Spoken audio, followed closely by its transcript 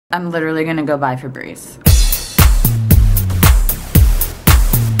I'm literally gonna go buy Febreze.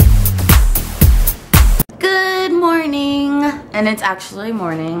 Good morning, and it's actually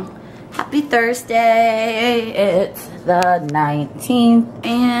morning. Happy Thursday. It's the 19th,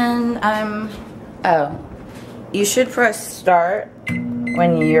 and you should press start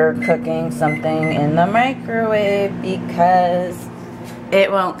when you're cooking something in the microwave because it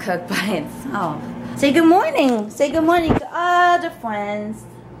won't cook by itself. Say good morning. Say good morning to all the friends.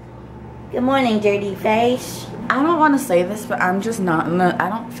 Good morning, dirty face. I don't want to say this, but I'm just not in the, I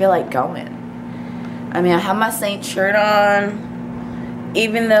don't feel like going. I mean, I have my Saints shirt on,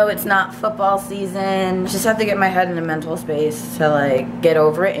 even though it's not football season. I just have to get my head in a mental space to like get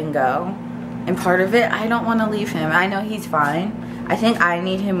over it and go. And part of it, I don't want to leave him. I know he's fine. I think I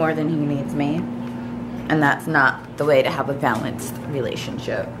need him more than he needs me. And that's not the way to have a balanced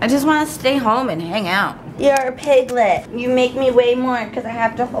relationship. I just want to stay home and hang out. You're a piglet. You make me weigh more because I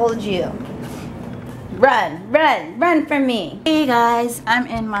have to hold you. Run, run, run from me. Hey guys, I'm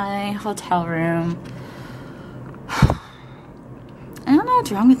in my hotel room. I don't know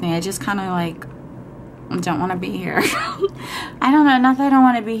what's wrong with me. I just kind of like don't want to be here. I don't know. Not that I don't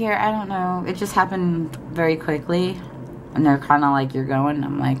want to be here. I don't know. It just happened very quickly. And they're kind of like, you're going.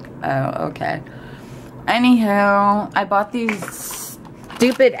 I'm like, oh, okay. Anywho, I bought these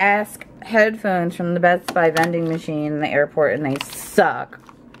stupid ass headphones from the Best Buy vending machine in the airport and they suck.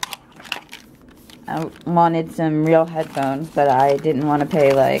 I wanted some real headphones, but I didn't want to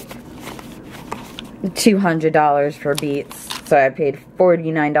pay like $200 for Beats. So I paid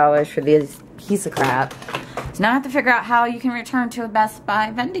 $49 for this piece of crap. So now I have to figure out how you can return to a Best Buy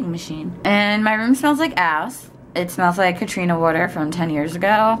vending machine. And my room smells like ass. It smells like Katrina water from 10 years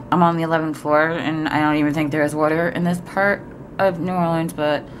ago. I'm on the 11th floor, and I don't even think there is water in this part of New Orleans,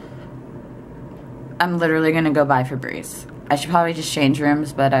 but I'm literally gonna go buy Febreze. I should probably just change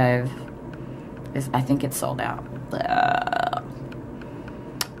rooms, but I think it's sold out.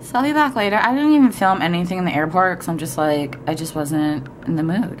 So I'll be back later. I didn't even film anything in the airport, because I'm just like, I just wasn't in the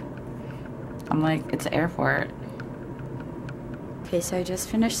mood. I'm like, it's an airport. Okay, so I just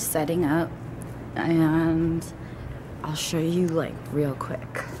finished setting up, and I'll show you like real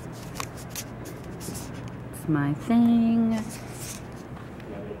quick. It's my thing.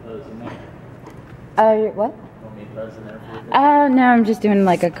 What? Oh, no, I'm just doing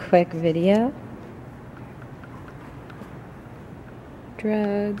like a quick video.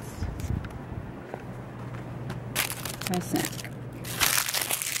 Drugs. My snack.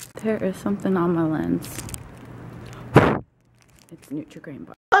 There is something on my lens. It's Nutri-Grain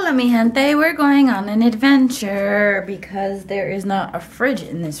bar. Hola mi gente, we're going on an adventure because there is not a fridge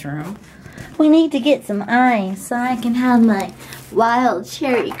in this room. We need to get some ice so I can have my wild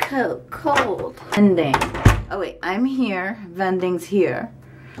cherry Coke cold. Vending. Oh wait, I'm here. Vending's here.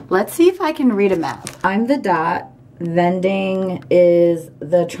 Let's see if I can read a map. I'm the dot. Vending is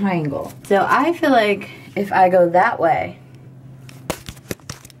the triangle. So I feel like if I go that way,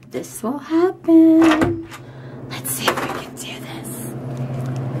 this will happen. Let's see if we can do this.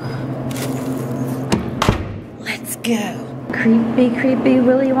 Let's go. Creepy, creepy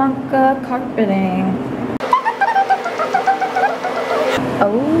Willy Wonka carpeting.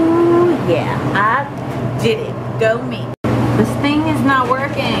 Oh yeah, I did it. Go me. This thing is not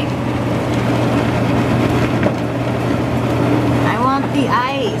working. I want the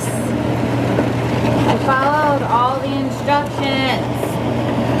ice. I followed all the instructions.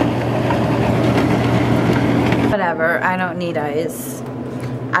 Whatever, I don't need ice.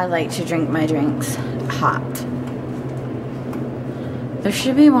 I like to drink my drinks hot. There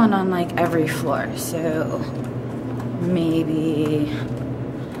should be one on like every floor, so maybe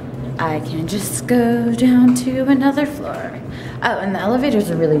I can just go down to another floor. Oh, and the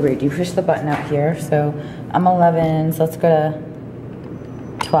elevators are really weird. You push the button out here, so I'm 11, so let's go to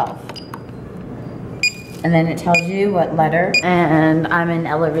 12. And then it tells you what letter, and I'm in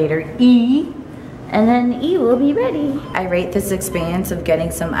elevator E. And then E will be ready. I rate this experience of getting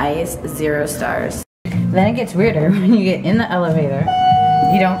some ice 0 stars. Then it gets weirder when you get in the elevator.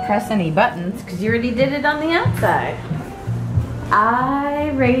 You don't press any buttons because you already did it on the outside.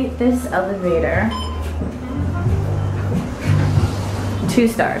 I rate this elevator 2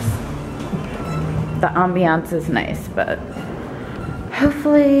 stars. The ambiance is nice, but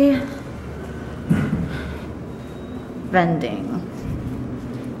hopefully vending.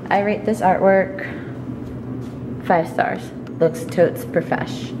 I rate this artwork 5 stars. Looks totes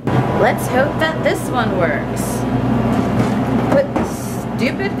profesh. Let's hope that this one works. Put the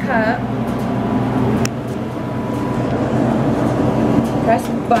stupid cup. Press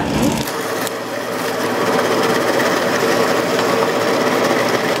button.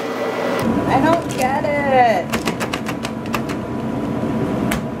 I don't get it.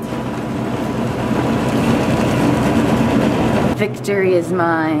 Victory is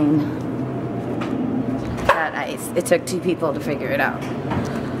mine. That ice. It took 2 people to figure it out.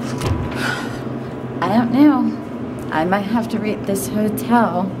 I don't know. I might have to rate this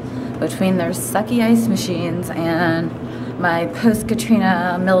hotel between their sucky ice machines and my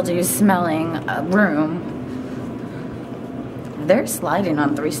post-Katrina mildew smelling room. They're sliding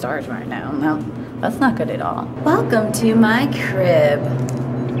on 3 stars right now. No, that's not good at all. Welcome to my crib.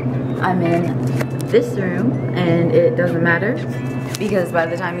 I'm in this room and it doesn't matter because by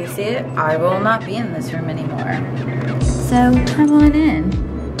the time you see it, I will not be in this room anymore. So come on in.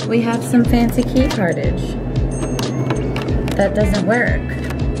 We have some fancy key cardage. That doesn't work.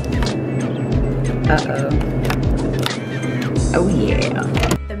 Uh-oh. Oh yeah.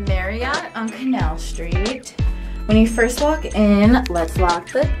 The Marriott on Canal Street. When you first walk in, let's lock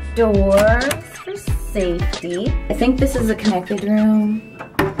the doors for safety. I think this is a connected room.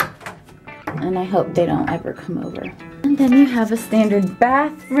 And I hope they don't ever come over. And then you have a standard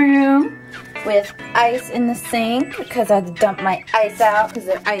bathroom with ice in the sink because I had to dump my ice out because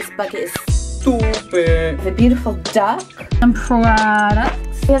their ice bucket is stupid. The beautiful duck. Some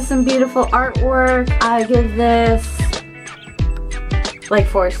products. We have some beautiful artwork. I give this like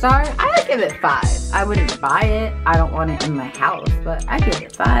 4 stars. I would give it 5. I wouldn't buy it. I don't want it in my house, but I give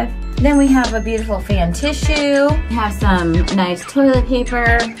it 5. Then we have a beautiful fan tissue. We have some nice toilet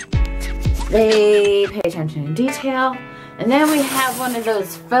paper. They pay attention to detail. And then we have one of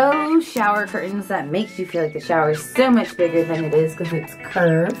those faux shower curtains that makes you feel like the shower is so much bigger than it is because it's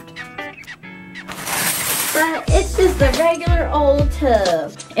curved. But it's just a regular old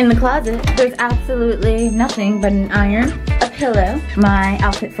tub. In the closet, there's absolutely nothing but an iron, a pillow, my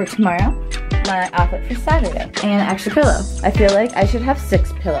outfit for tomorrow, my outfit for Saturday, and an extra pillow. I feel like I should have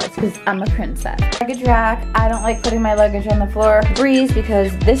 6 pillows because I'm a princess. Luggage rack. I don't like putting my luggage on the floor. Breeze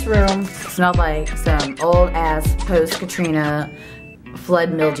because this room smelled like some old ass post-Katrina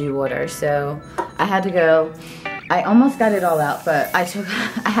flood mildew water. So I had to go. I almost got it all out, but I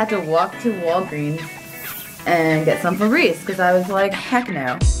had to walk to Walgreens and get some Febreze because I was like, heck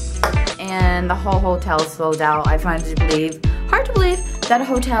no. And the whole hotel sold out. I find it hard to believe that a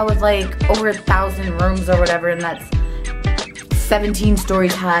hotel with like over 1,000 rooms or whatever, and that's 17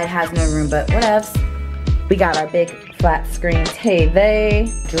 stories high, has no room, but whatevs. We got our big flat screen TV,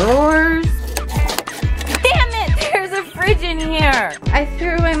 drawers. Damn it, there's a fridge in here. I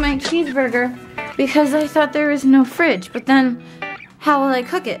threw away my cheeseburger because I thought there was no fridge, but then how will I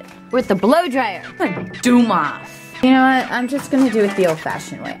cook it? With the blow dryer. Dumas. You know what? I'm just gonna do it the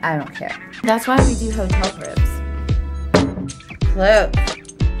old-fashioned way. I don't care. That's why we do hotel cribs. Close.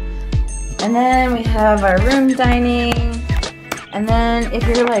 And then we have our room dining. And then if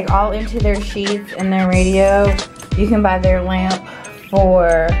you're like all into their sheets and their radio, you can buy their lamp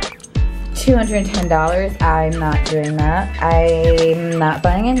for $210. I'm not doing that. I'm not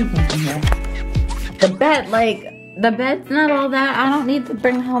buying anything from here. The bed, like, the bed's not all that. I don't need to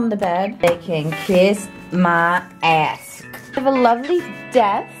bring home the bed. They can kiss my ass. I have a lovely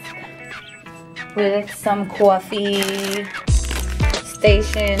desk with some coffee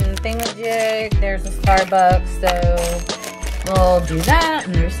station thingamajig. There's a Starbucks, so we'll do that.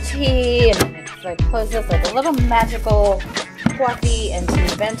 And there's tea, and then it's like closes like a little magical coffee and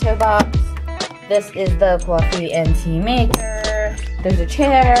tea bento box. This is the coffee and tea maker. There's a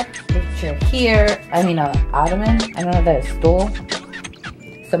chair. There's a chair here. I mean, an ottoman. I don't know if that's a stool.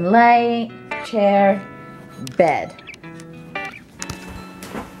 Some light, chair, bed.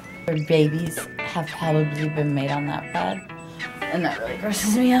 Their babies have probably been made on that bed. And that really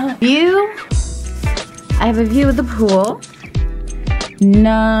grosses me out. View. I have a view of the pool.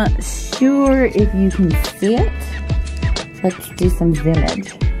 Not sure if you can see it. Let's do some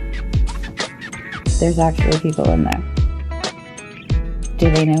zoomage. There's actually people in there. Do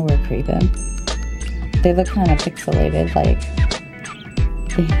they know we're creeping? They look kind of pixelated, like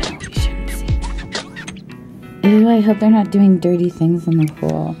they know we shouldn't see them. Ew, I hope they're not doing dirty things in the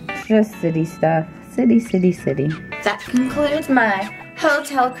pool. Just city stuff. City, city, city. That concludes my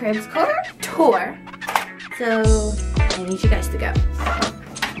hotel cribs tour. So I need you guys to go.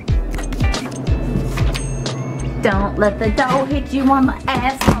 Don't let the dough hit you on the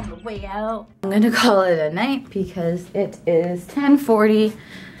ass on the way out. I'm gonna call it a night because it is 10:40.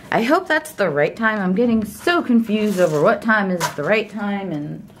 I hope that's the right time. I'm getting so confused over what time is the right time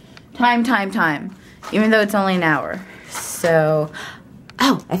and time. Even though it's only an hour. So,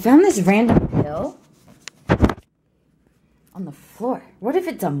 oh, I found this random pill on the floor. What if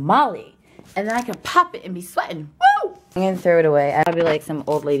it's a Molly? And then I could pop it and be sweating. Woo! I'm gonna throw it away. I'll be like some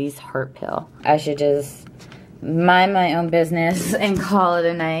old lady's heart pill. I should just mind my own business and call it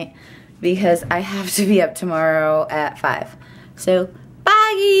a night because I have to be up tomorrow at 5. So,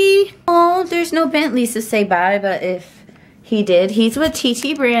 bye! Oh, there's no Bentleys to say bye, but if he did, he's with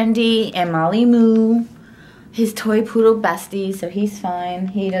TT Brandy and Molly Moo, his toy poodle bestie, so he's fine.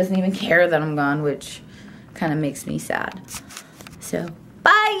 He doesn't even care that I'm gone, which kind of makes me sad. So,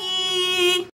 bye!